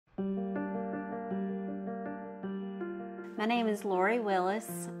My name is Lori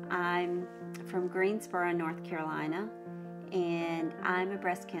Willis. I'm from Greensboro, North Carolina, and I'm a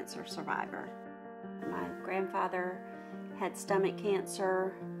breast cancer survivor. My grandfather had stomach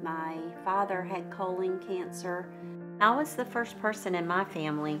cancer. My father had colon cancer. I was the first person in my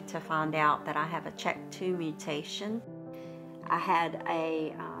family to find out that I have a CHEK2 mutation. I had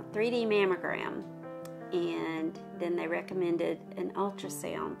a 3D mammogram, and then they recommended an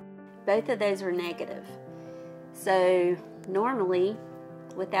ultrasound. Both of those were negative. So normally,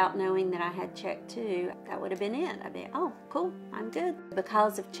 without knowing that I had CHEK2, that would have been it. I'd be, oh, cool, I'm good.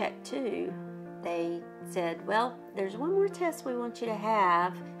 Because of CHEK2, they said, well, there's one more test we want you to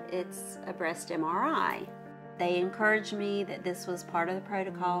have. It's a breast MRI. They encouraged me that this was part of the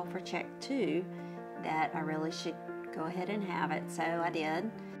protocol for CHEK2, that I really should go ahead and have it, so I did.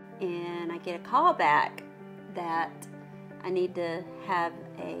 And I get a call back that I need to have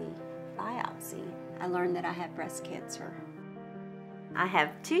a biopsy. I learned that I have breast cancer. I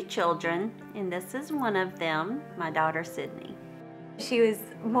have 2 children, and this is one of them, my daughter Sydney. She was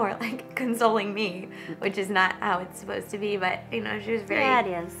more like consoling me, which is not how it's supposed to be, but you know, she was very... Yeah,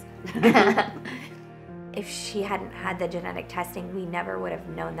 it is. If she hadn't had the genetic testing, we never would have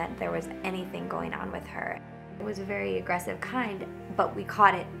known that there was anything going on with her. It was a very aggressive kind, but we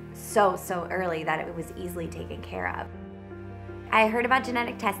caught it so early that it was easily taken care of. I heard about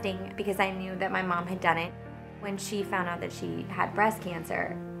genetic testing because I knew that my mom had done it. When she found out that she had breast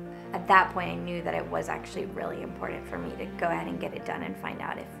cancer, at that point I knew that it was actually really important for me to go ahead and get it done and find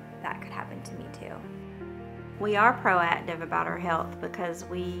out if that could happen to me too. We are proactive about our health because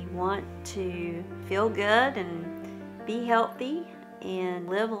we want to feel good and be healthy and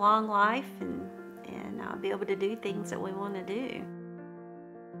live a long life and be able to do things that we want to do.